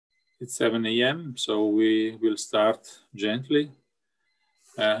It's 7 a.m., so we will start gently.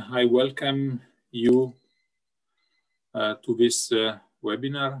 I welcome you to this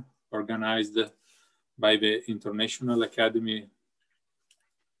webinar organized by the International Academy of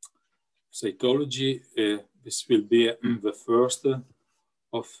Cytology. This will be the first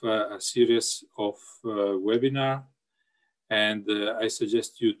of a series of webinar, and I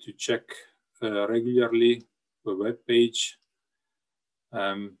suggest you to check regularly the web page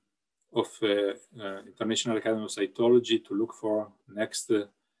of International Academy of Cytology to look for next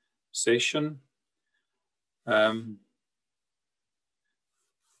session. There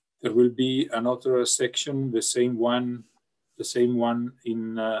will be another section, the same one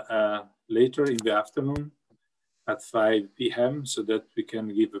in later in the afternoon at 5 p.m. so that we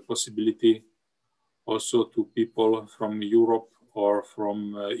can give a possibility also to people from Europe or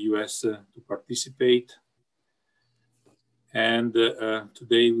from US to participate. And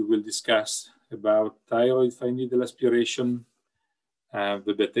today we will discuss about thyroid fine needle aspiration,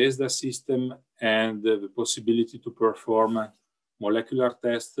 the Bethesda system, and the possibility to perform a molecular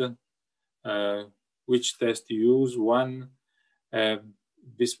test, which test to use.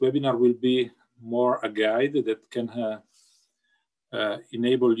 This webinar will be more a guide that can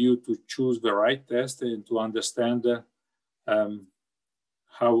enable you to choose the right test and to understand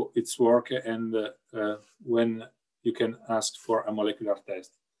how it's work and when you can ask for a molecular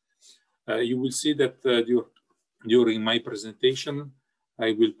test. You will see that during my presentation,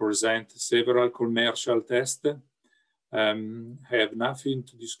 I will present several commercial tests. I have nothing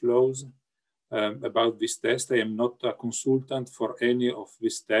to disclose about this test. I am not a consultant for any of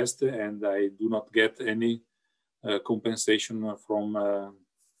this test, and I do not get any compensation from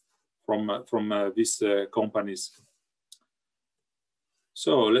these companies.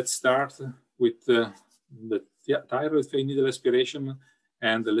 So let's start with the thyroid fine needle aspiration,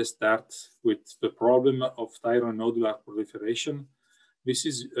 and let's start with the problem of thyroid nodular proliferation. This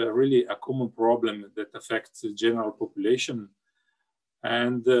is really a common problem that affects the general population,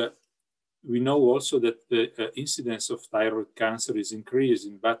 and we know also that the incidence of thyroid cancer is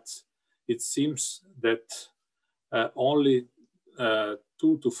increasing, but it seems that only 2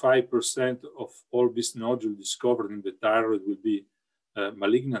 to 5% of all these nodules discovered in the thyroid will be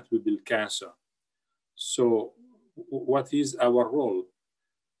malignant, will be cancer. So what is our role?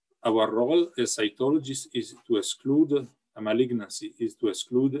 Our role as cytologists is to exclude a malignancy, is to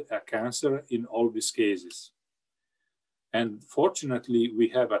exclude a cancer in all these cases. And fortunately, we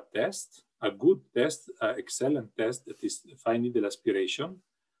have a test, a good test, an excellent test, that is fine needle aspiration,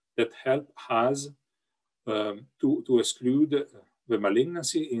 that help us to exclude the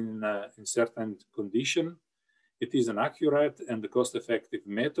malignancy in certain condition. It is an accurate and cost-effective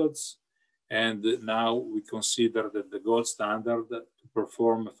methods. And now we consider that the gold standard to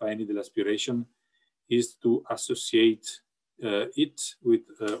perform fine needle aspiration is to associate it with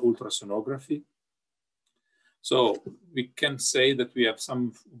ultrasonography. So we can say that we have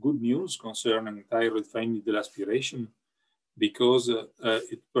some good news concerning thyroid fine needle aspiration, because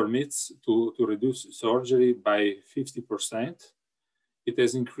it permits to reduce surgery by 50%. It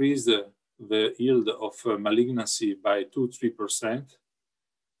has increased the yield of malignancy by 2–3%.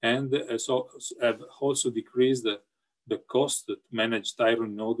 And so have also decreased the cost to manage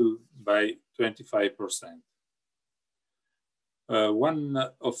thyroid nodule by 25%. One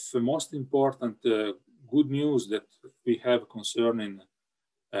of the most important good news that we have concerning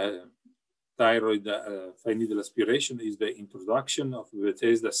thyroid fine needle aspiration is the introduction of the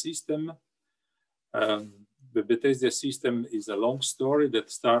Bethesda system. The Bethesda system is a long story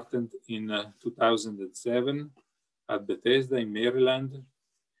that started in 2007 at Bethesda in Maryland,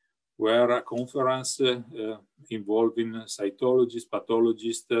 where a conference involving cytologists,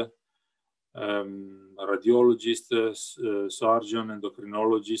 pathologists, radiologists, surgeon,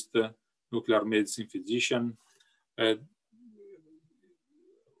 endocrinologist, nuclear medicine physician, they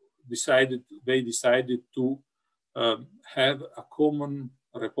decided to have a common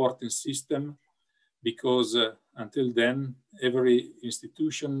reporting system, because until then, every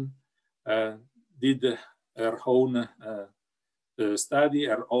institution did their own study,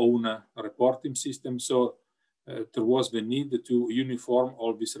 our own reporting system. So there was the need to uniform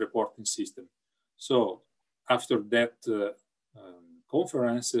all this reporting system. So after that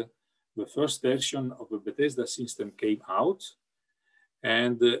conference, the first version of the Bethesda system came out,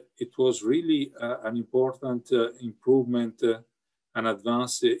 and it was really an important improvement, an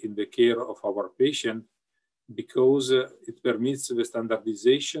advance in the care of our patient, because it permits the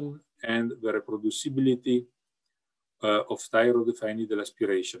standardization and the reproducibility of thyroid fine needle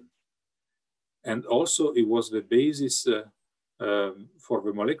aspiration. And also it was the basis for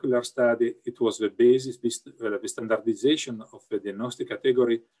the molecular study, it was the basis, the standardization of the diagnostic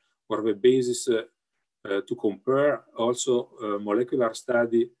category were the basis to compare also molecular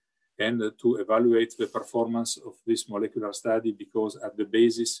study and to evaluate the performance of this molecular study, because at the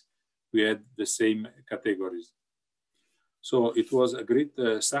basis we had the same categories. So it was a great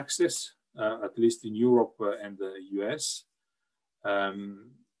success, at least in Europe and the US.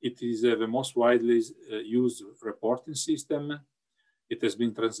 It is the most widely used reporting system. It has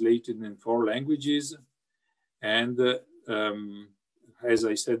been translated in 4 languages. And as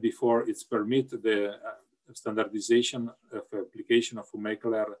I said before, it's permit the standardization of application of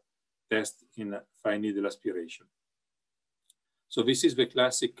molecular test in fine needle aspiration. So this is the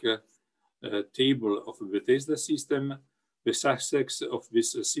classic table of the Bethesda system. The success of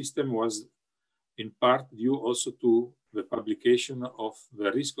this system was in part due also to the publication of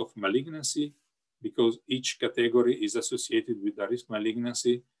the risk of malignancy, because each category is associated with a risk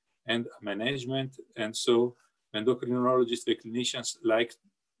malignancy and management. And so endocrinologists, the clinicians like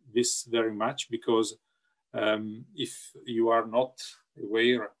this very much, because if you are not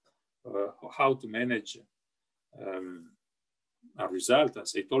aware how to manage a result, a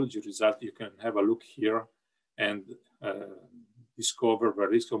cytology result, you can have a look here and discover the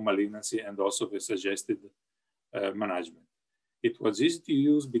risk of malignancy and also the suggested management. It was easy to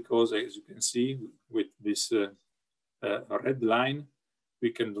use because, as you can see, with this red line,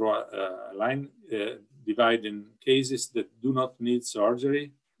 we can draw a line dividing cases that do not need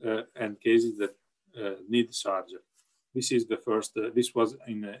surgery and cases that need surgery. This is the first. This was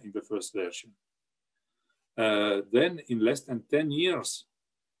in the first version. Then, in less than 10 years,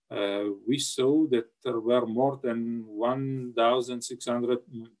 we saw that there were more than 1,600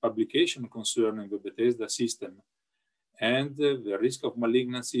 publications concerning the Bethesda system. And the risk of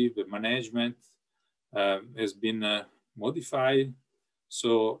malignancy, the management has been modified.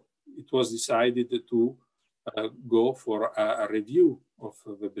 So it was decided to go for a review of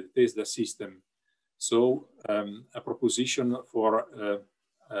the Bethesda system. So a proposition for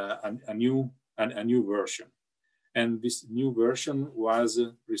a new version. And this new version was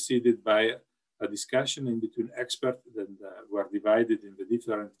preceded by a discussion in between experts that were divided in the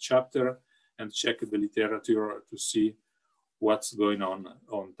different chapters and checked the literature to see what's going on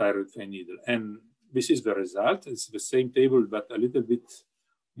thyroid fine needle. And this is the result. It's the same table, but a little bit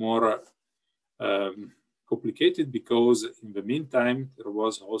more complicated, because in the meantime, there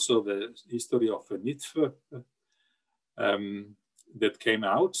was also the history of a NIFTP that came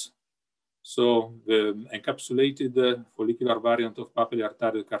out. So the encapsulated follicular variant of papillary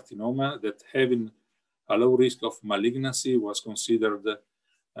thyroid carcinoma that having a low risk of malignancy was considered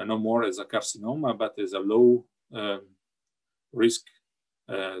no more as a carcinoma, but as a low risk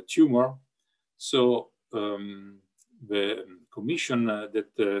tumor. So the commission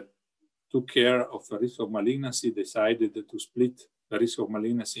that took care of the risk of malignancy decided to split the risk of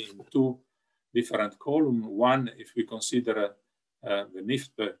malignancy in 2 different columns. One, if we consider the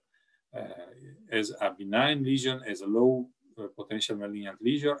NIFTP as a benign lesion, as a low potential malignant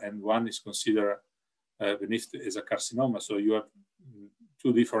lesion, and one is considered the NIFTP as a carcinoma. So you have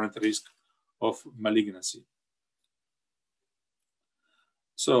 2 different risks of malignancy.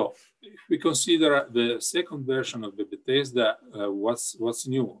 So if we consider the second version of the Bethesda, what's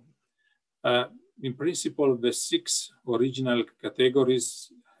new? In principle, the 6 original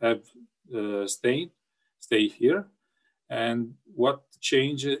categories have stay here. And what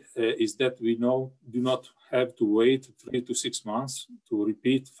changed is that we now do not have to wait 3 to 6 months to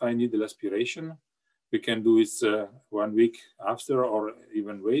repeat fine needle aspiration. We can do it 1 week after, or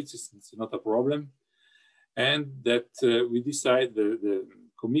even wait, it's not a problem. And that we decide, the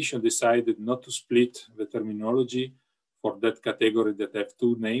commission decided not to split the terminology for that category that have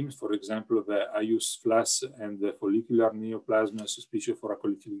 2 names. For example, the IUS FLAS and the follicular neoplasm, suspicion for a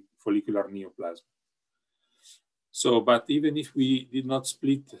follicular neoplasm. So, but even if we did not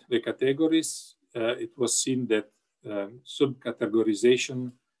split the categories, it was seen that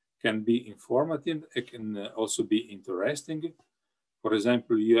subcategorization can be informative. It can also be interesting. For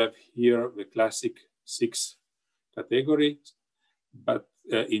example, you have here the classic 6 categories, but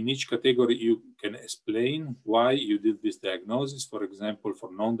in each category you can explain why you did this diagnosis. For example,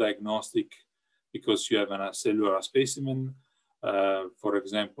 for non-diagnostic, because you have a cellular specimen. For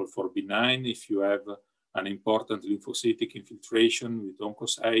example, for benign, if you have an important lymphocytic infiltration with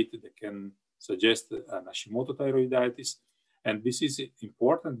oncocyte that can suggest an Hashimoto thyroiditis. And this is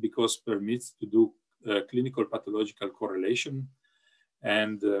important because permits to do clinical pathological correlation.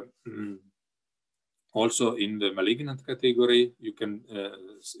 And also in the malignant category, you can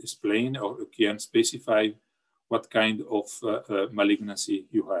explain or you can specify what kind of malignancy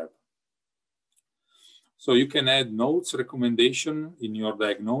you have. So you can add notes, recommendation in your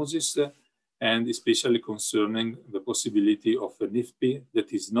diagnosis, and especially concerning the possibility of a NIFTP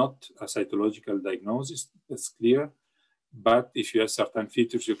that is not a cytological diagnosis, that's clear. But if you have certain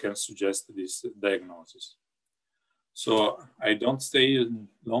features, you can suggest this diagnosis. So I don't stay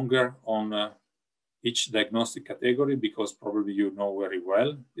longer on each diagnostic category because probably you know very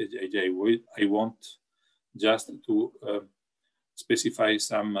well. I want just to specify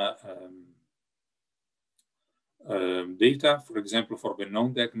some data. For example, for the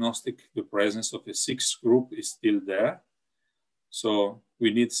non-diagnostic, the presence of a 6 group is still there. So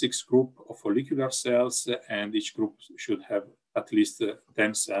we need 6 groups of follicular cells, and each group should have at least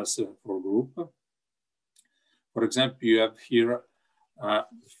 10 cells per group. For example, you have here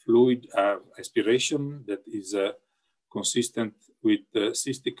fluid aspiration that is consistent with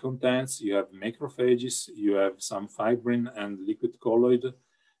cystic contents. You have macrophages, you have some fibrin and liquid colloid,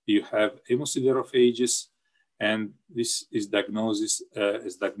 you have hemosiderophages, and this is diagnosed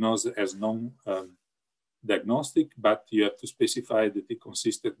as non-diagnostic, but you have to specify that it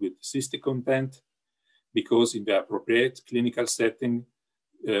consisted with cystic content, because in the appropriate clinical setting,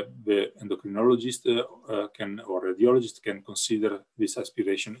 the endocrinologist or radiologist can consider this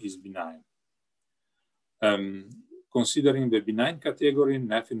aspiration is benign. Considering the benign category,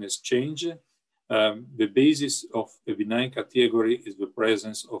 nothing has changed. The basis of the benign category is the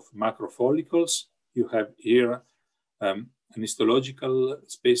presence of macrofollicles. You have here an histological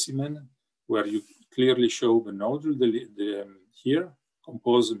specimen where you clearly show the nodule here,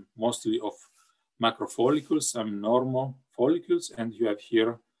 composed mostly of macrofollicles, some normal follicles, and you have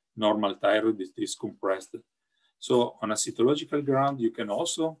here normal thyroid that is compressed. So on a cytological ground, you can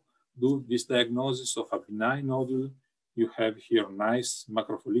also do this diagnosis of a benign nodule. You have here nice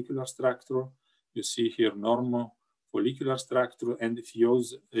macrofollicular structure. You see here normal follicular structure, and if you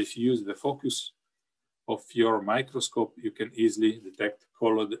use the focus of your microscope, you can easily detect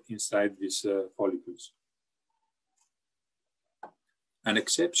colloid inside these follicles. An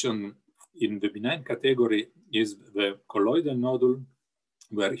exception in the benign category is the colloidal nodule,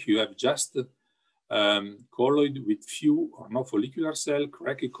 where you have just colloid with few or no follicular cell,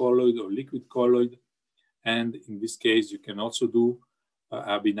 colloid or liquid colloid. And in this case, you can also do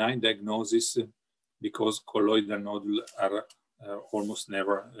a benign diagnosis because colloidal nodules are almost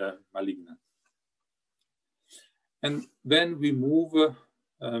never malignant. And then we move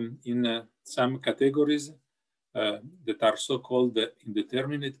in some categories that are so-called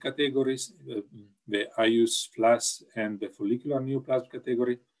indeterminate categories, the IUS FLAS and the follicular neoplasm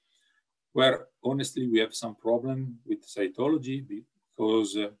category, where honestly we have some problem with cytology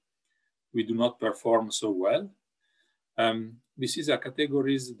because we do not perform so well. This is a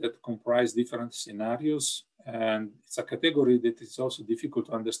categories that comprise different scenarios, and it's a category that is also difficult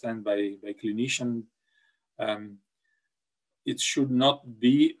to understand by clinician. It should not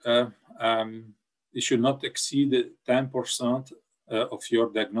be, it should not exceed 10% of your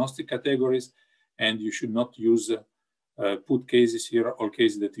diagnostic categories, and you should not use put cases here or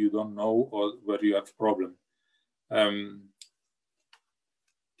cases that you don't know or where you have problem.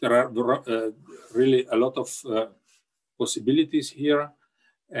 There are really a lot of possibilities here,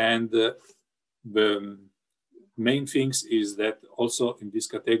 and the main things is that also in this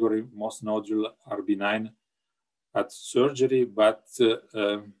category, most nodules are benign at surgery, but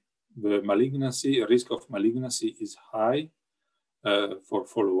the malignancy, risk of malignancy is high for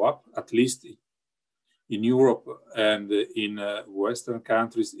follow-up, at least in Europe and in Western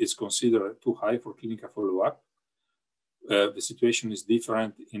countries is considered too high for clinical follow-up. The situation is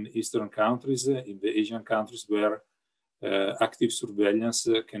different in Eastern countries, in the Asian countries where active surveillance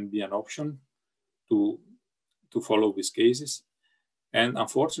can be an option to follow these cases. And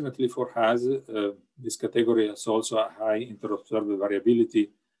unfortunately for us, this category has also a high inter-observer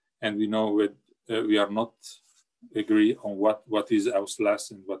variability, and we know that we are not agree on what is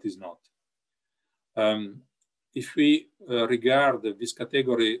AUS-LAS and what is not. If we regard this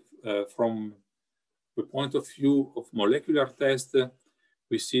category from the point of view of molecular test,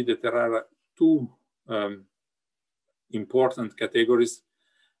 we see that there are two important categories,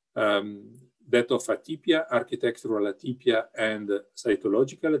 that of atypia, architectural atypia, and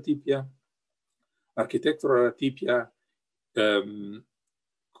cytological atypia. Architectural atypia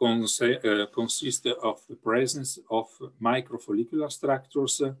consists of the presence of microfollicular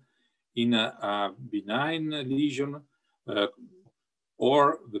structures in a benign lesion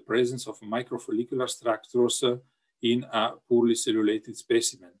or the presence of microfollicular structures in a poorly cellulated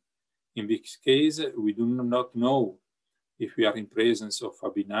specimen. In this case, we do not know if we are in presence of a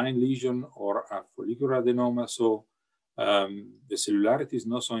benign lesion or a follicular adenoma. So the cellularity is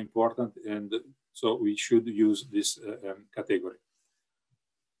not so important, and so we should use this category.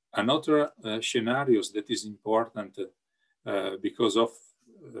 Another scenarios that is important because of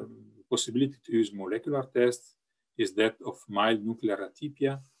possibility to use molecular tests is that of mild nuclear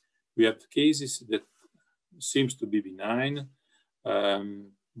atypia. We have cases that seems to be benign,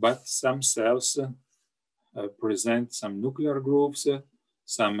 but some cells present some nuclear grooves,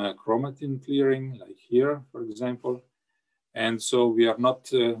 some chromatin clearing, like here, for example. And so we are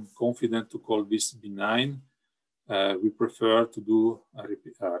not confident to call this benign. We prefer to do a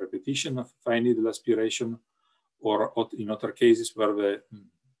repetition of fine needle aspiration, or in other cases where the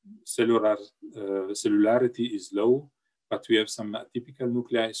cellularity is low, but we have some atypical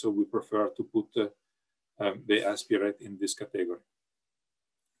nuclei, so we prefer to put the aspirate in this category.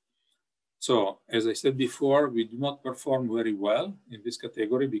 So, as I said before, we do not perform very well in this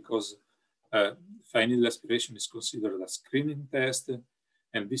category because fine needle aspiration is considered a screening test,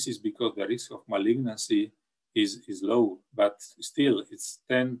 and this is because the risk of malignancy is low, but still it's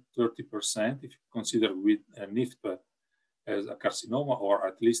 10–30% if you consider with a NIFTP as a carcinoma, or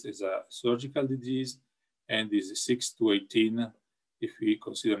at least as a surgical disease, and is 6–18 if we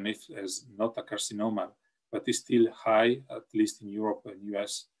consider NIFTP as not a carcinoma, but is still high, at least in Europe and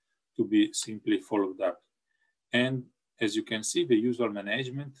US, to be simply followed up. And as you can see, the usual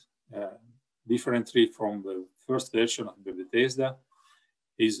management, differently from the first version of the Bethesda,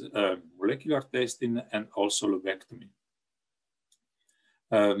 is molecular testing and also lobectomy.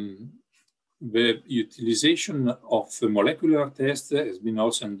 The utilization of the molecular test has been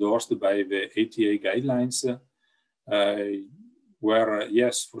also endorsed by the ATA guidelines, where,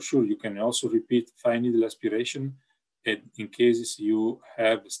 yes, for sure, you can also repeat fine needle aspiration in cases you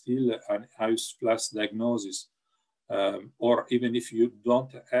have still an IUS plus diagnosis, or even if you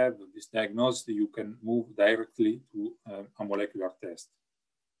don't have this diagnosis, you can move directly to a molecular test.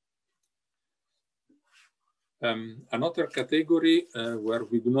 Another category where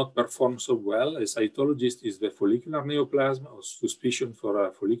we do not perform so well as cytologist is the follicular neoplasm, or suspicion for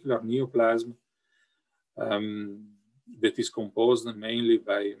a follicular neoplasm that is composed mainly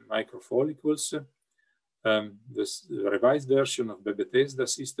by microfollicles. This revised version of the Bethesda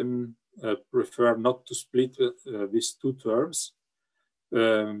system prefer not to split these two terms,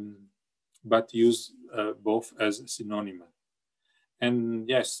 but use both as synonymous. And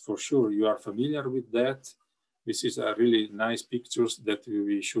yes, for sure, you are familiar with that. This is a really nice pictures that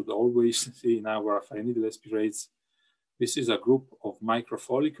we should always see in our fine needle aspirates. This is a group of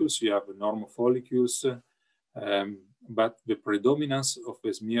microfollicles. You have normal follicles, but the predominance of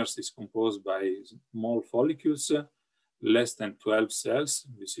the smears is composed by small follicles, less than 12 cells.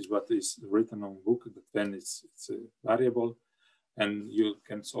 This is what is written on book, but then it's variable. And you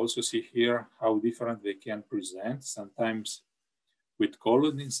can also see here how different they can present, sometimes with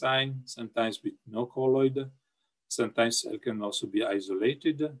colloid sign, sometimes with no colloid. Sometimes cell can also be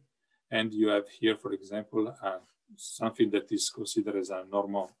isolated. And you have here, for example, something that is considered as a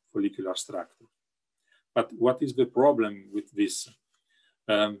normal follicular structure. But what is the problem with this?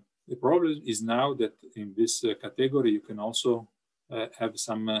 The problem is now that in this category, you can also have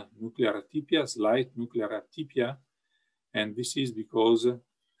some nuclear atypia, slight nuclear atypia. And this is because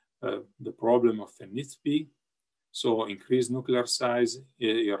the problem of NIFTP, so increased nuclear size,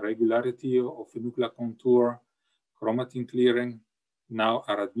 irregularity of the nuclear contour, chromatin clearing, now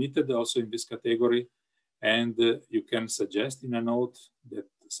are admitted also in this category. And you can suggest in a note that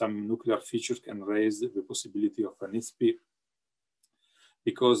some nuclear features can raise the possibility of an NIFTP,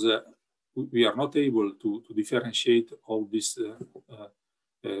 because we are not able to differentiate all this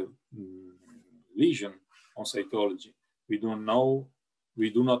lesion on cytology. We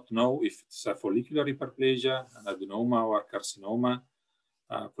do not know if it's a follicular hyperplasia, an adenoma or carcinoma,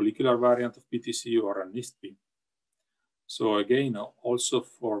 a follicular variant of PTC, or a NIFTP. So again, also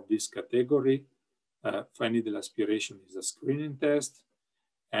for this category, fine needle aspiration is a screening test.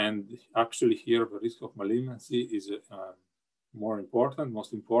 And actually here, the risk of malignancy is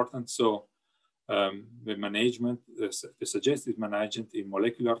most important. So the management, the suggested management in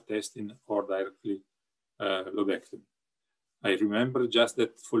molecular testing or directly lobectomy. I remember just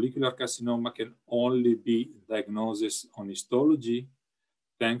that follicular carcinoma can only be diagnosed on histology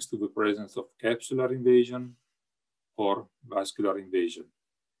thanks to the presence of capsular invasion or vascular invasion.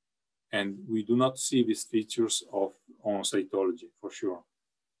 And we do not see these features on cytology for sure.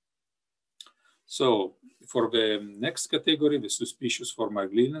 So for the next category, the suspicious for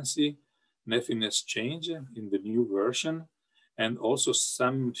malignancy, nothing has changed in the new version. And also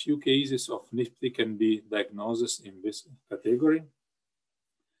some few cases of NIFTP can be diagnosed in this category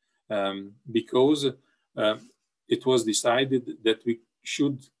because it was decided that we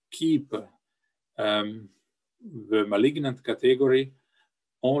should keep the malignant category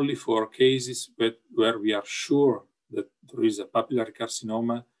only for cases where we are sure that there is a papillary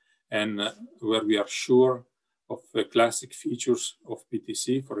carcinoma and where we are sure of the classic features of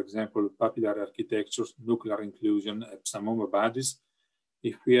PTC, for example, papillary architectures, nuclear inclusion, epsamoma bodies.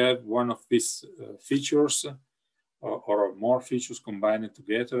 If we have one of these features or more features combined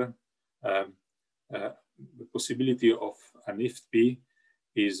together, the possibility of an NIFTP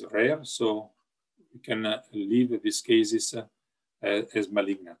is rare, so we can leave these cases as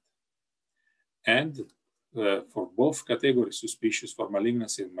malignant. And for both categories, suspicious for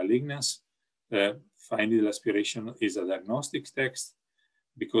malignancy and malignance, fine needle aspiration is a diagnostic test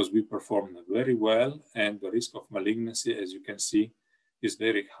because we perform very well, and the risk of malignancy, as you can see, is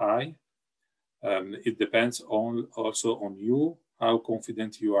very high. It depends also on you, how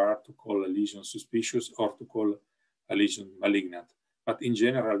confident you are to call a lesion suspicious or to call a lesion malignant. But in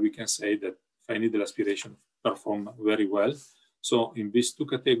general, we can say that fine needle aspiration perform very well. So in these two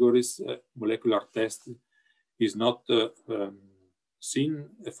categories, molecular test is not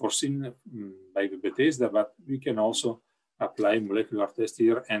foreseen by the Bethesda, but we can also apply molecular test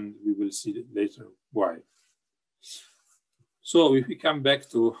here, and we will see later why. So if we come back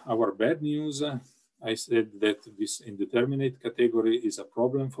to our bad news, I said that this indeterminate category is a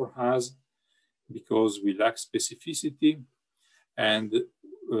problem for us because we lack specificity. And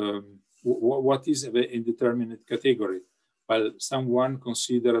what is the indeterminate category? Well, someone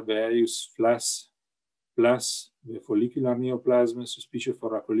consider various plus the follicular neoplasm, suspicious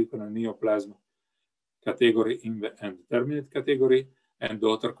for a follicular neoplasm category in the indeterminate category, and the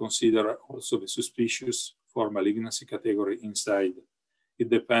other consider also the suspicious for malignancy category inside. It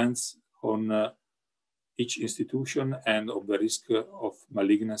depends on each institution and of the risk of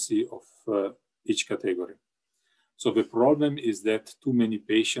malignancy of each category. So the problem is that too many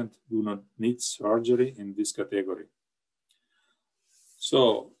patients do not need surgery in this category.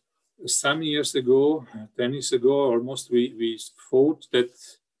 So some years ago, 10 years ago almost, we thought that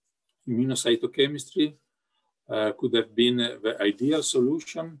immunocytochemistry could have been the ideal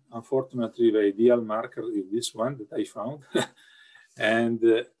solution. Unfortunately, the ideal marker is this one that I found.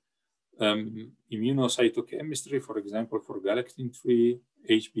 And immunocytochemistry, for example, for galectin-3,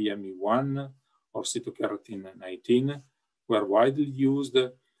 HBME1, or cytokeratin 19 were widely used,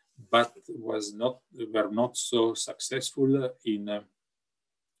 but were not so successful in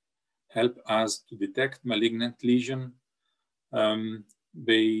help us to detect malignant lesion.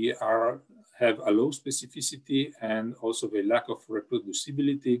 They have a low specificity and also a lack of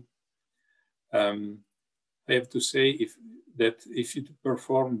reproducibility. I have to say that if you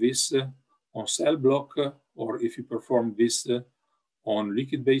perform this on cell block or if you perform this on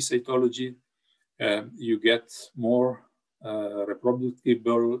liquid-based cytology, you get more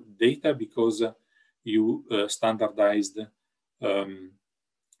reproducible data because you standardized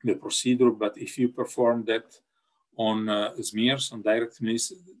the procedure. But if you perform that on smears, on direct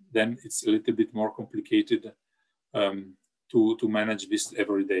smears, then it's a little bit more complicated to manage this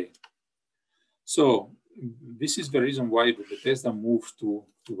every day. So this is the reason why the Bethesda moved to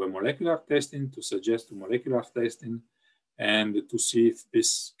the molecular testing, to suggest molecular testing, and to see if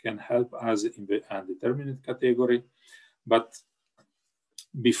this can help us in the undeterminate category. But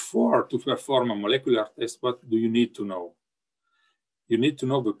before to perform a molecular test, what do you need to know? You need to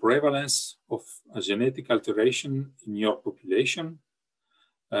know the prevalence of a genetic alteration in your population.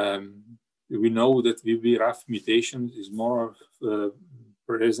 We know that VB-RAF mutation is more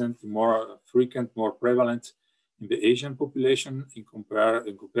present, more frequent, more prevalent in the Asian population in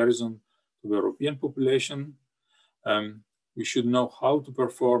comparison to the European population. We should know how to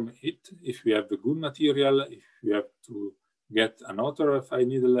perform it if we have the good material, if we have to get another fine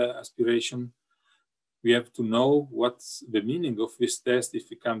needle aspiration. We have to know what's the meaning of this test if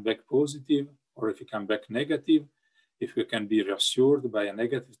we come back positive or if we come back negative, if we can be reassured by a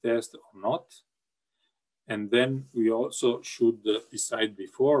negative test or not. And then we also should decide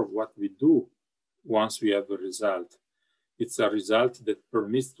before what we do once we have a result. It's a result that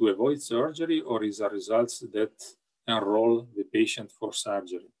permits to avoid surgery, or is a result that enroll the patient for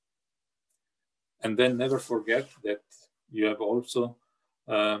surgery. And then never forget that you have also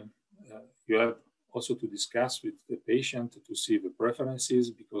to discuss with the patient to see the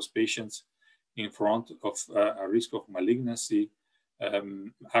preferences, because patients in front of a risk of malignancy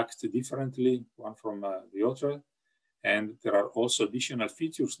act differently one from the other. And there are also additional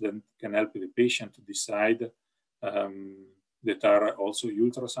features that can help the patient to decide that are also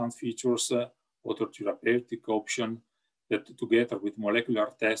ultrasound features, phototherapeutic option that together with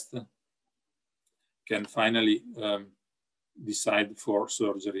molecular test can finally decide for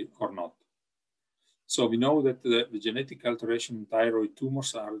surgery or not. So we know that the genetic alteration in thyroid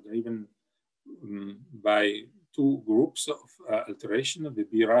tumors are driven by two groups of alteration, the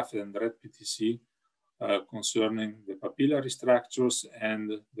BRAF and red PTC, concerning the papillary structures, and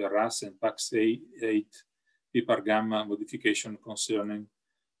the RAS and PAX8 PPAR gamma modification concerning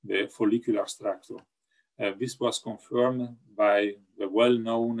the follicular structure. This was confirmed by the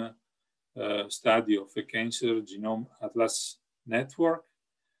well-known study of the Cancer Genome Atlas Network,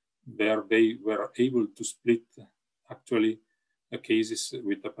 where they were able to split actually cases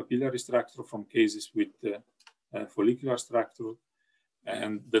with the papillary structure from cases with follicular structure,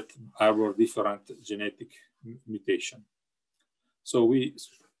 and that are different genetic mutation. So we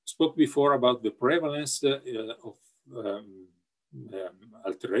spoke before about the prevalence of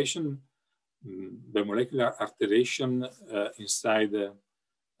alteration, the molecular alteration inside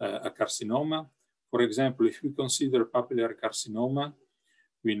a carcinoma. For example, if we consider papillary carcinoma,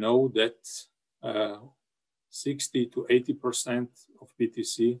 we know that 60 to 80% of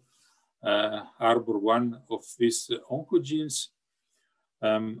PTC harbor one of these oncogenes.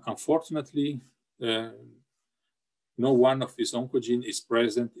 Unfortunately, no one of these oncogenes is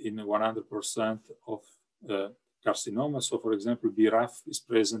present in 100% of carcinoma. So, for example, BRAF is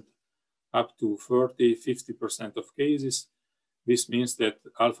present up to 30, 50% of cases. This means that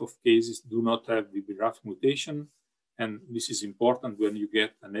half of cases do not have the BRAF mutation. And this is important when you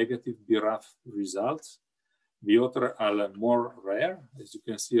get a negative BRAF results. The other are more rare, as you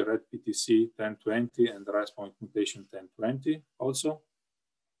can see, red PTC 1020 and RAS point mutation 1020 also.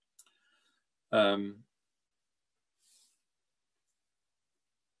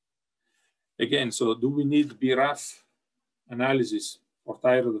 Again, so do we need BRAF analysis for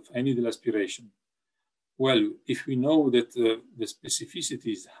thyroid of any aspiration? Well, if we know that the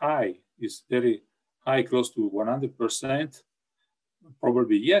specificity is high, is very high, close to 100%,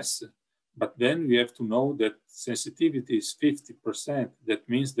 probably yes. But then we have to know that sensitivity is 50%. That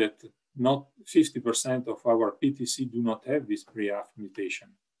means that not 50% of our PTC do not have this BRAF mutation.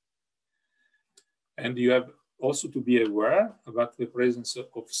 And you have also to be aware about the presence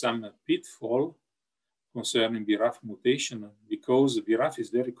of some pitfall concerning BRAF mutation, because BRAF is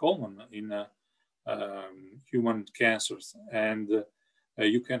very common in human cancers. And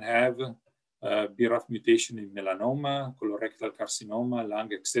you can have BRAF mutation in melanoma, colorectal carcinoma,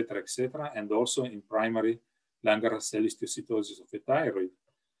 lung, etc., and also in primary lung cell histiocytosis of the thyroid.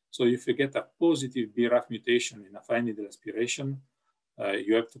 So if you get a positive BRAF mutation in a fine needle aspiration,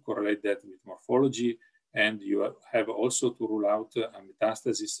 you have to correlate that with morphology, and you have also to rule out a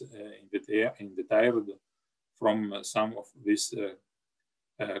metastasis in the thyroid from some of this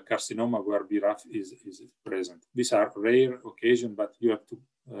carcinoma where BRAF is present. These are rare occasions, but you have to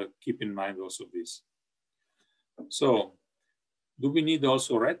keep in mind also this. So, do we need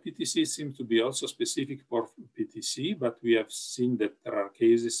also red PTC? Seems to be also specific for PTC, but we have seen that there are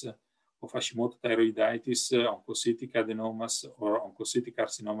cases of Hashimoto thyroiditis, oncocytic adenomas, or oncocytic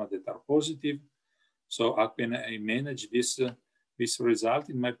carcinoma that are positive. So, how can I manage this result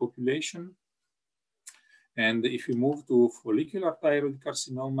in my population? And if we move to follicular thyroid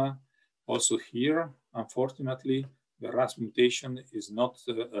carcinoma, also here, unfortunately, the RAS mutation is not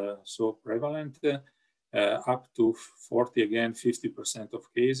so prevalent, up to 40, again, 50%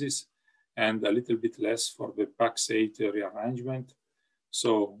 of cases, and a little bit less for the PAX8 rearrangement.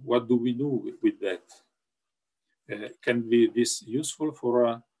 So what do we do with that? Can be this useful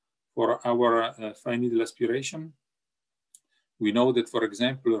for our fine needle aspiration? We know that, for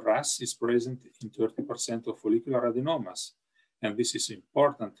example, RAS is present in 30% of follicular adenomas. And this is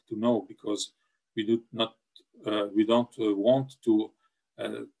important to know because we don't want to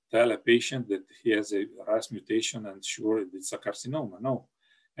tell a patient that he has a RAS mutation and sure it's a carcinoma. No.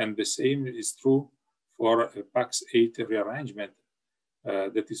 And the same is true for a PAX8 rearrangement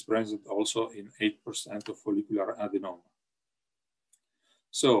that is present also in 8% of follicular adenoma.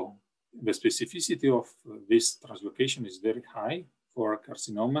 So the specificity of this translocation is very high for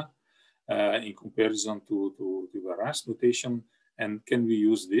carcinoma in comparison to the RAS mutation. And can we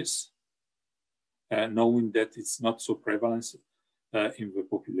use this, knowing that it's not so prevalent in the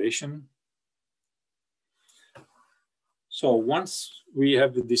population? So once we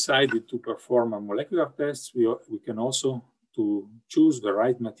have decided to perform a molecular test, we can also to choose the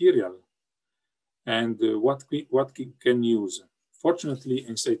right material and what we can use. Fortunately,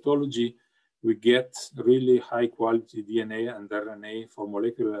 in cytology, we get really high quality DNA and RNA for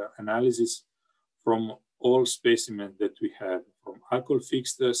molecular analysis from all specimens that we have, from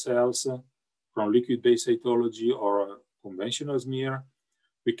alcohol-fixed cells, from liquid-based cytology or conventional smear.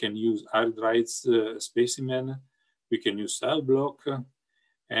 We can use air-dried specimen. We can use cell block,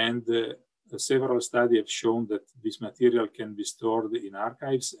 and several studies have shown that this material can be stored in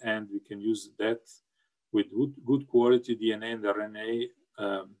archives, and we can use that with good quality DNA and RNA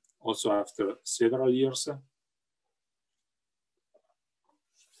also after several years.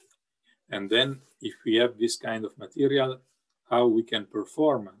 And then if we have this kind of material, how we can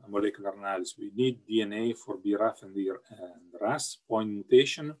perform a molecular analysis? We need DNA for BRAF and RAS point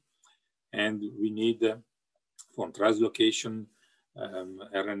mutation, and we need for translocation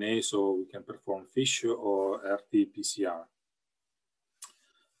RNA, so we can perform FISH or RT-PCR.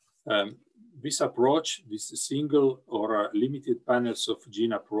 This approach, this single or limited panels of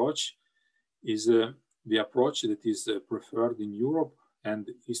gene approach, is the approach that is preferred in Europe and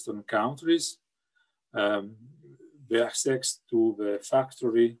Eastern countries. The access to the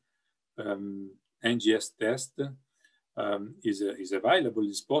factory NGS test is available,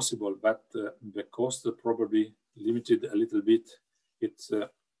 is possible, but the cost probably limited a little bit its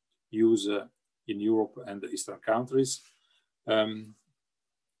use in Europe and the Eastern countries.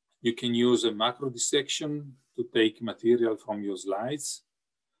 You can use a macro dissection to take material from your slides.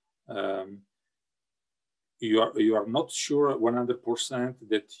 You are not sure 100%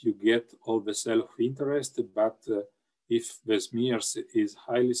 that you get all the cell of interest, but if the smears is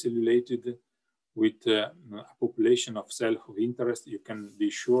highly cellulated with a population of cell of interest, you can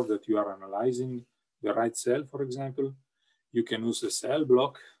be sure that you are analyzing the right cell, for example. You can use a cell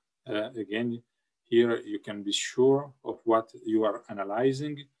block. Again, here you can be sure of what you are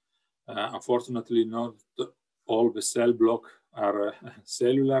analyzing. Unfortunately, not all the cell block are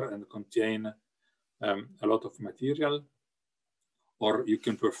cellular and contain a lot of material. Or you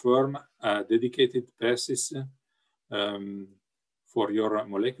can perform dedicated passes for your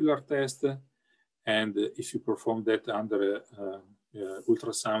molecular test. And if you perform that under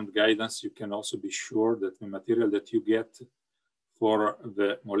ultrasound guidance, you can also be sure that the material that you get for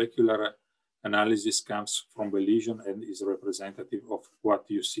the molecular analysis comes from the lesion and is representative of what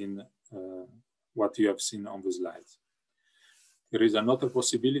you have seen on the slides. There is another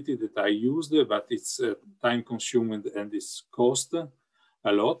possibility that I used, but it's time consuming and it's cost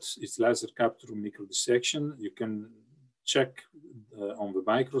a lot. It's laser capture microdissection. You can check on the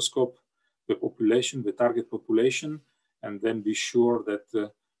microscope the population, the target population, and then be sure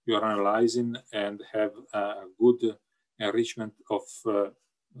that you are analyzing and have a good enrichment of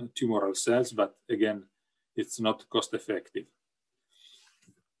tumoral cells, but again, it's not cost effective.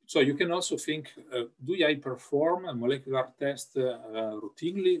 So you can also think, do I perform a molecular test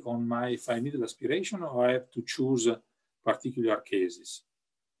routinely on my fine needle aspiration, or I have to choose particular cases?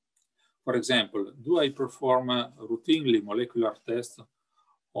 For example, do I perform routinely molecular tests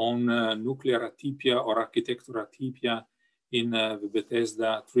on nuclear atypia or architectural atypia in the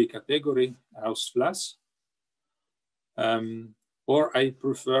Bethesda 3 category, Ausfluss? Or I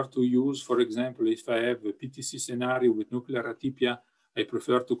prefer to use, for example, if I have a PTC scenario with nuclear atypia, I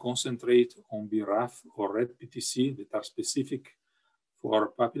prefer to concentrate on BRAF or red PTC that are specific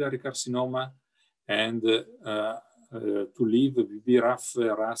for papillary carcinoma, and to leave BRAF,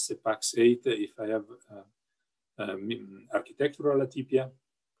 RAS, PAX8 if I have architectural atypia.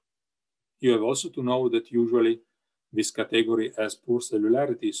 You have also to know that usually this category has poor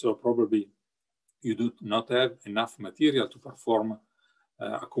cellularity, so probably you do not have enough material to perform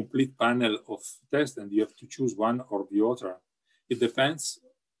a complete panel of tests, and you have to choose one or the other. It depends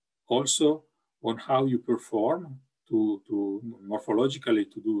also on how you perform to morphologically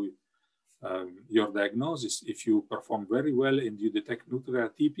to do your diagnosis. If you perform very well and you detect nuclear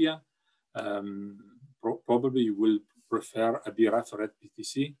atypia, probably you will prefer a BRAF red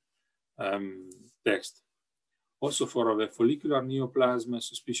PTC test. Also for the follicular neoplasm,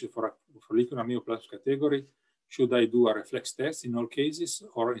 suspicion for a follicular neoplasm category, should I do a reflex test in all cases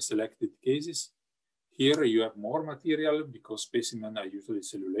or in selected cases? Here you have more material because specimens are usually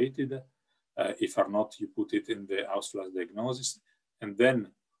cellulated. If are not, you put it in the Ausfluss diagnosis. And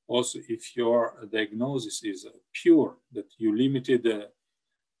then also if your diagnosis is pure, that you limited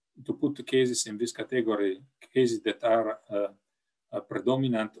to put the cases in this category, cases that are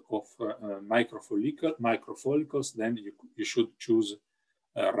predominant of microfollicles, then you should choose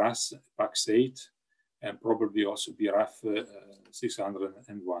RAS, PAX8, and probably also BRAF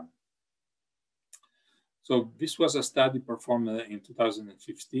 601. So this was a study performed in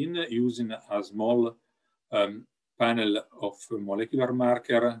 2015 using a small panel of molecular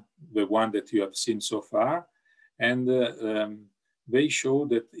marker, the one that you have seen so far. And they show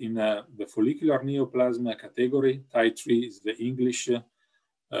that in the follicular neoplasm category, Ty3 is the English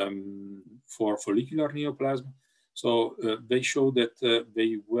for follicular neoplasm. So they show that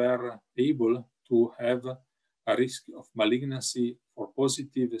they were able to have a risk of malignancy for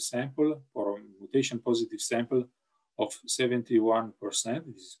positive sample, for a mutation positive sample of 71%.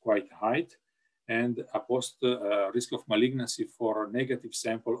 This is quite high. And a post risk of malignancy for a negative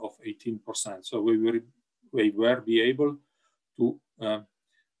sample of 18%. So we were be able to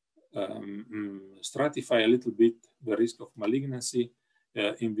stratify a little bit the risk of malignancy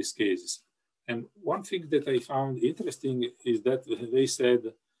in these cases. And one thing that I found interesting is that they said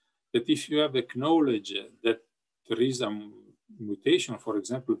that if you have acknowledged that there is a mutation, for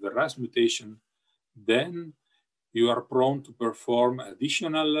example, the RAS mutation, then you are prone to perform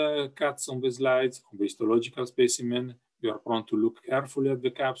additional cuts on the slides, on the histological specimen. You are prone to look carefully at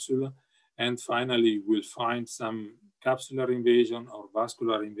the capsule. And finally, you will find some capsular invasion or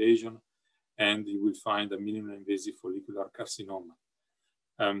vascular invasion, and you will find a minimally invasive follicular carcinoma.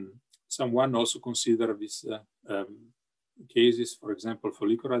 Someone also consider these cases, for example,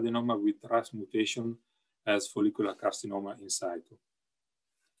 follicular adenoma with RAS mutation as follicular carcinoma in situ.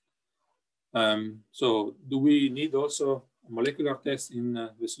 So do we need also a molecular test in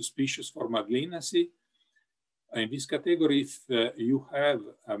the suspicious for malignancy? In this category, if you have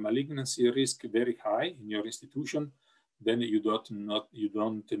a malignancy risk very high in your institution, then you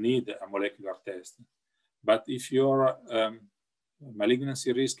don't need a molecular test. But if your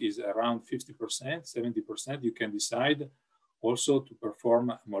malignancy risk is around 50%, 70%, you can decide also to perform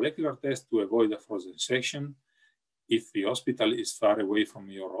a molecular test to avoid a frozen section. If the hospital is far away from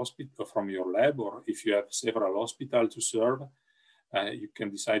your hospital, from your lab, or if you have several hospitals to serve, you can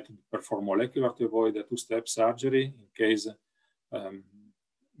decide to perform molecular to avoid a two-step surgery in case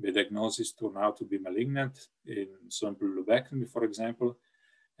the diagnosis turn out to be malignant, in simple lobectomy, for example.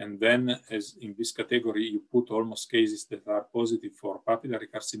 And then, as in this category, you put almost cases that are positive for papillary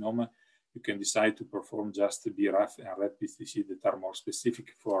carcinoma, you can decide to perform just BRAF and red PTC that are more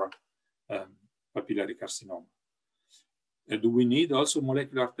specific for papillary carcinoma. Do we need also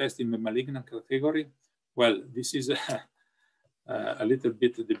molecular test in the malignant category? Well, this is a little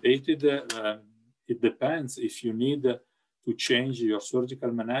bit debated. It depends if you need to change your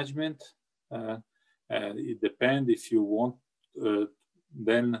surgical management. It depends if you want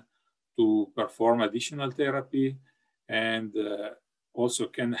then to perform additional therapy, and also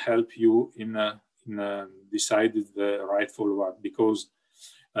can help you in deciding the right follow-up, because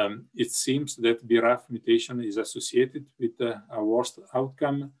it seems that BRAF mutation is associated with a worse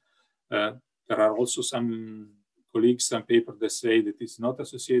outcome. There are also some colleagues, some papers that say that it's not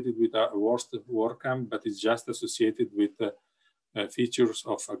associated with a worse outcome, but it's just associated with features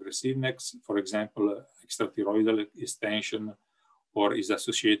of aggressiveness, for example, extrathyroidal extension, or is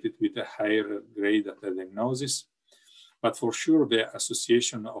associated with a higher grade at the diagnosis. But for sure, the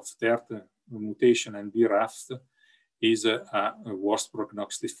association of TERT mutation and BRAF is a worse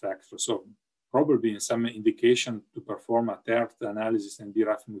prognostic factor. So probably in some indication to perform a TERT analysis and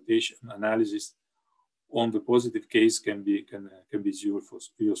BRAF mutation analysis on the positive case can be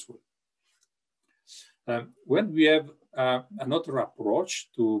useful. When we have another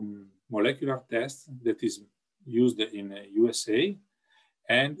approach to molecular test that is used in USA,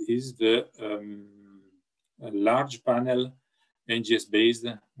 and is the large panel NGS-based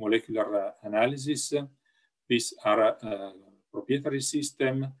molecular analysis. These are a proprietary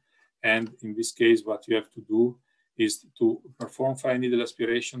system, and in this case, what you have to do is to perform fine needle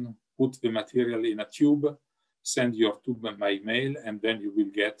aspiration, put the material in a tube, send your tube by mail, and then you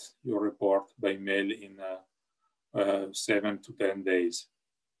will get your report by mail in 7 to 10 days.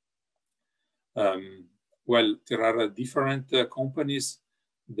 Well, there are different companies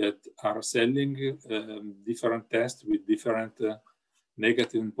that are selling different tests with different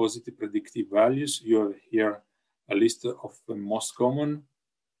negative and positive predictive values. You have here a list of the most common.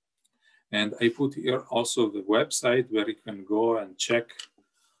 And I put here also the website where you can go and check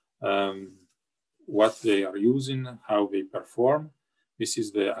what they are using, how they perform. This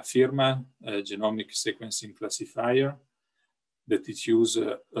is the AFIRMA genomic sequencing classifier that is used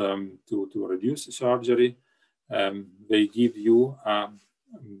to reduce surgery. They give you a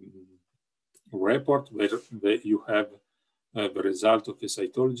report where you have the result of the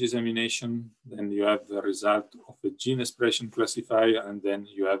cytology examination, then you have the result of the gene expression classifier, and then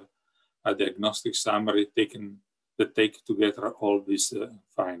you have a diagnostic summary that take together all these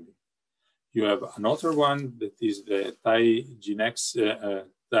findings. You have another one that is the ThyGeneX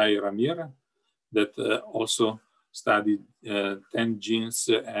Ramir that also studied 10 genes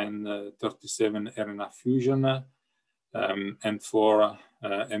and 37 RNA fusion and for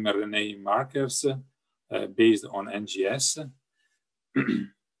mRNA markers based on NGS,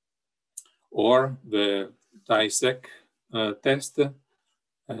 or the ThySec test,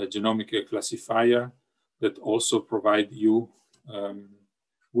 genomic classifier that also provide you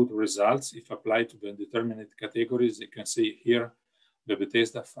good results if applied to the determinate categories. You can see here the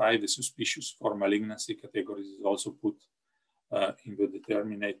Bethesda 5, the suspicious for malignancy categories, is also put in the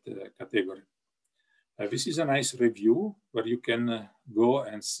determinate category. This is a nice review where you can go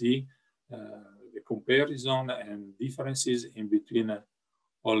and see the comparison and differences in between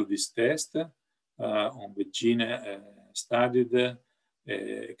all these tests on the gene studied,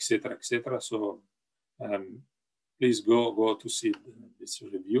 etc., etc. So please go to see this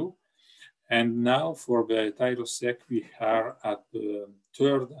review. And now for the ThyroSec, we are at the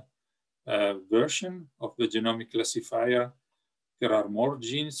third version of the genomic classifier. There are more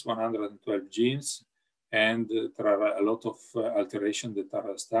genes, 112 genes, and there are a lot of alterations that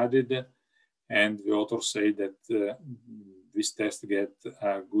are studied. And the authors say that this test get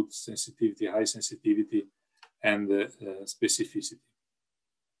good sensitivity, high sensitivity, and specificity.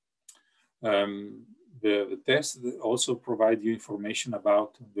 The test also provide you information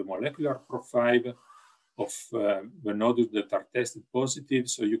about the molecular profile of the nodules that are tested positive.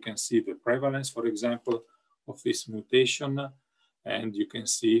 So you can see the prevalence, for example, of this mutation, and you can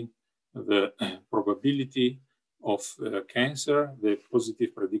see the probability of cancer, the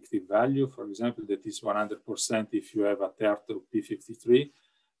positive predictive value, for example, that is 100% if you have a TERT of P53,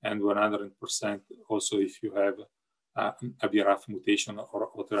 and 100% also if you have a BRAF mutation or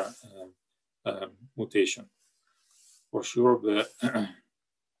other mutation. For sure,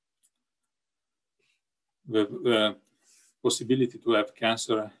 the possibility to have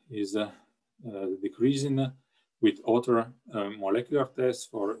cancer is decreasing with other molecular tests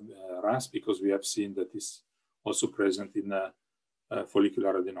for RAS, because we have seen that is also present in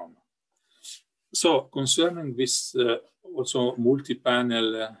follicular adenoma. So concerning this also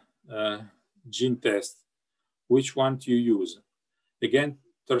multi-panel gene test, which one do you use? Again,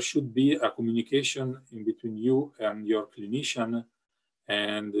 there should be a communication in between you and your clinician,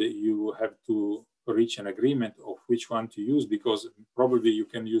 and you have to reach an agreement of which one to use, because probably you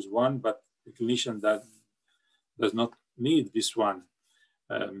can use one, but the clinician does not need this one.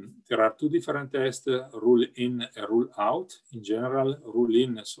 There are two different tests, rule in and rule out. In general, rule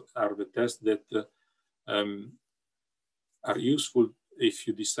in are the tests that are useful if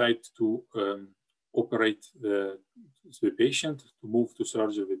you decide to operate the patient, to move to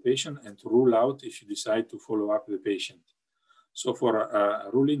surgery the patient, and to rule out if you decide to follow up the patient. So for a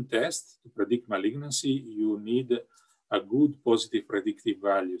rule-in test to predict malignancy, you need a good positive predictive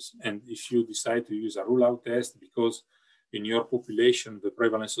values. And if you decide to use a rule-out test because in your population the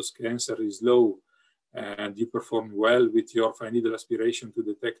prevalence of cancer is low and you perform well with your fine needle aspiration to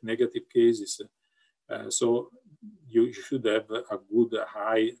detect negative cases, so you should have a good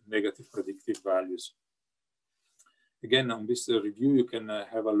high negative predictive values. Again, on this review, you can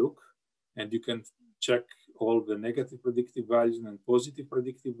have a look and you can check all the negative predictive values and positive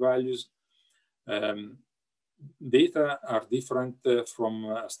predictive values. Data are different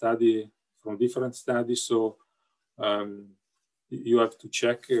from different studies, so you have to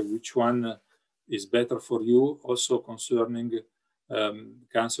check which one is better for you. Also concerning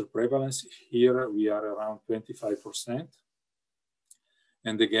cancer prevalence, here we are around 25%.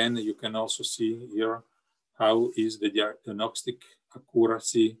 And again, you can also see here how is the diagnostic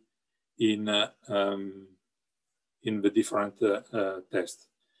accuracy in the different tests.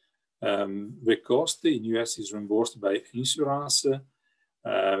 The cost in US is reimbursed by insurance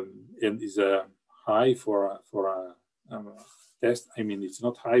and is high for a test. I mean, it's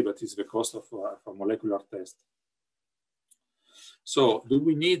not high, but it's the cost of a molecular test. So do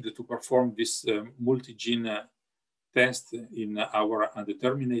we need to perform this multi-gene test in our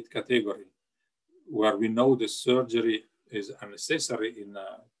undeterminate category, where we know the surgery is unnecessary in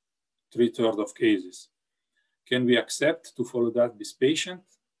 3/3 of cases? Can we accept to follow that this patient?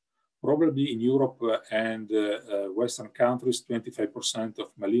 Probably in Europe and Western countries, 25%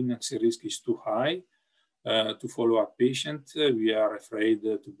 of malignancy risk is too high to follow a patient. We are afraid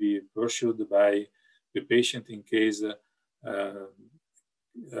to be pursued by the patient in case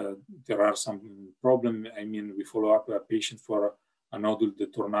there are some problem. I mean, we follow up a patient for a nodule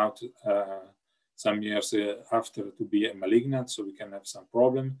that turned out some years after to be a malignant, so we can have some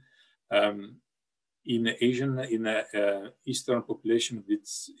problem. In Eastern population,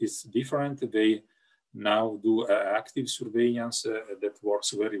 it's different. They now do active surveillance that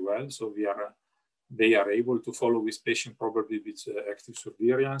works very well. So they are able to follow this patient probably with active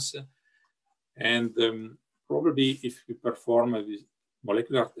surveillance. And probably if we perform a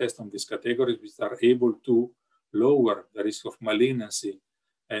molecular test on these categories, we are able to lower the risk of malignancy.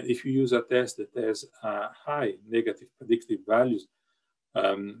 And if you use a test that has high negative predictive values,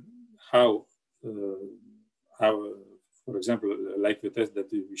 for example, like the test that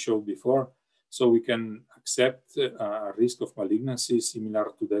we showed before, so we can accept a risk of malignancy similar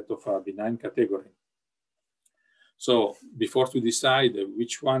to that of a benign category. So before to decide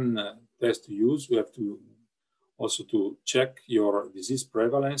which one test to use, we have to also to check your disease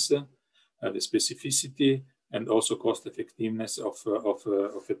prevalence, the specificity, and also cost effectiveness of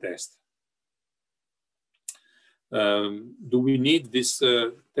a test. Do we need this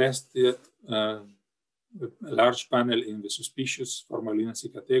test, a large panel in the suspicious for malignancy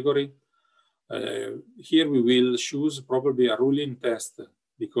category? Here we will choose probably a rule-in test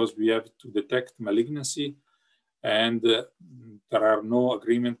because we have to detect malignancy, and there are no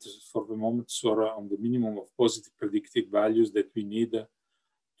agreements for the moment on the minimum of positive predictive values that we need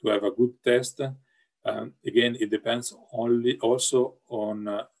to have a good test. Again, it depends also on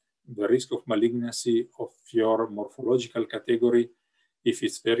the risk of malignancy of your morphological category, if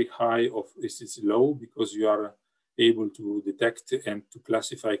it's very high or if it's low, because you are able to detect and to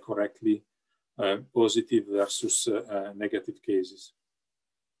classify correctly positive versus negative cases.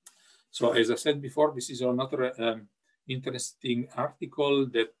 So as I said before, this is another interesting article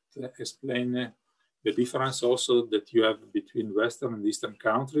that explains the difference also that you have between Western and Eastern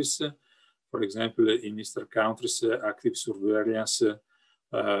countries. For example, in Eastern countries, active surveillance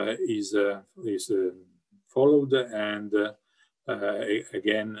is followed and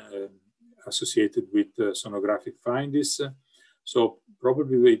again associated with sonographic findings. So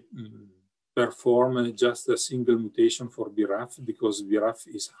probably we perform just a single mutation for BRAF because BRAF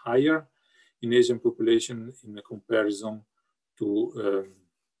is higher in Asian population in comparison to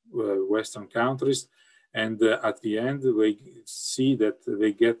Western countries. And at the end, we see that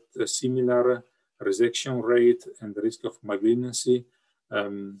they get a similar resection rate and the risk of malignancy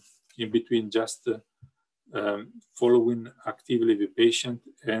in between just following actively the patient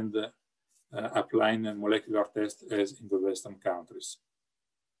and applying a molecular test as in the Western countries.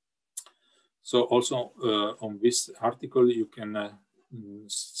 So also on this article, you can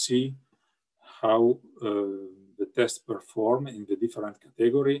see how the tests perform in the different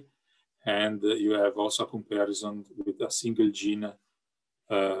category, and you have also a comparison with a single gene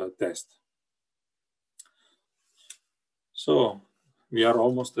test. So we are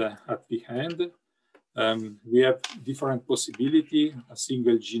almost at the end. We have different possibilities, a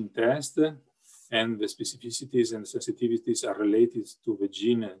single gene test, and the specificities and sensitivities are related to the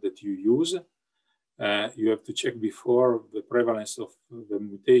gene that you use. You have to check before the prevalence of the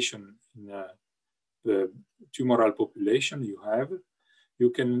mutation in the tumoral population you have. You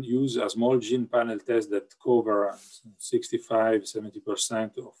can use a small gene panel test that cover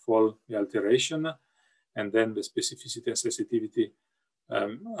 65–70% of all the alteration, and then the specificity and sensitivity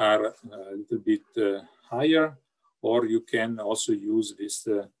are a little bit higher, or you can also use this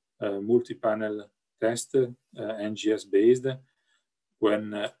multi-panel test, NGS-based,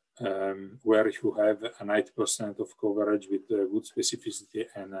 when where you have a 90% of coverage with good specificity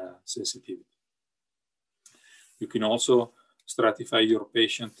and sensitivity. You can also stratify your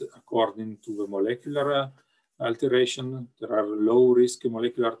patient according to the molecular alteration. There are low risk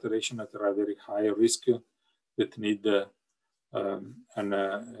molecular alteration and there are very high risk that need an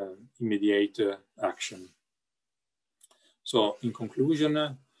immediate action. So in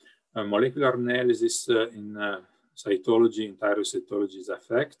conclusion, molecular analysis in cytology, in thyroid cytology is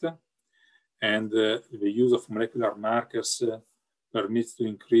effect, and the use of molecular markers permits to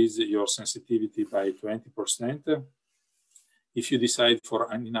increase your sensitivity by 20%. If you decide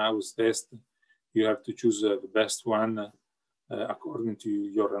for an in-house test, you have to choose the best one according to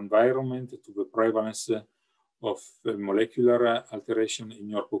your environment, to the prevalence of molecular alteration in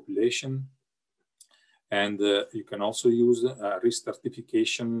your population. And you can also use risk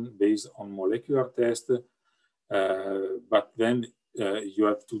stratification based on molecular test, but then you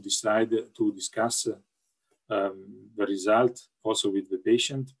have to decide to discuss the result also with the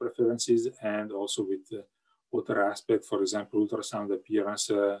patient preferences and also with other aspects, for example, ultrasound appearance,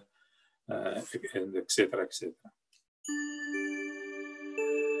 and etc., etc.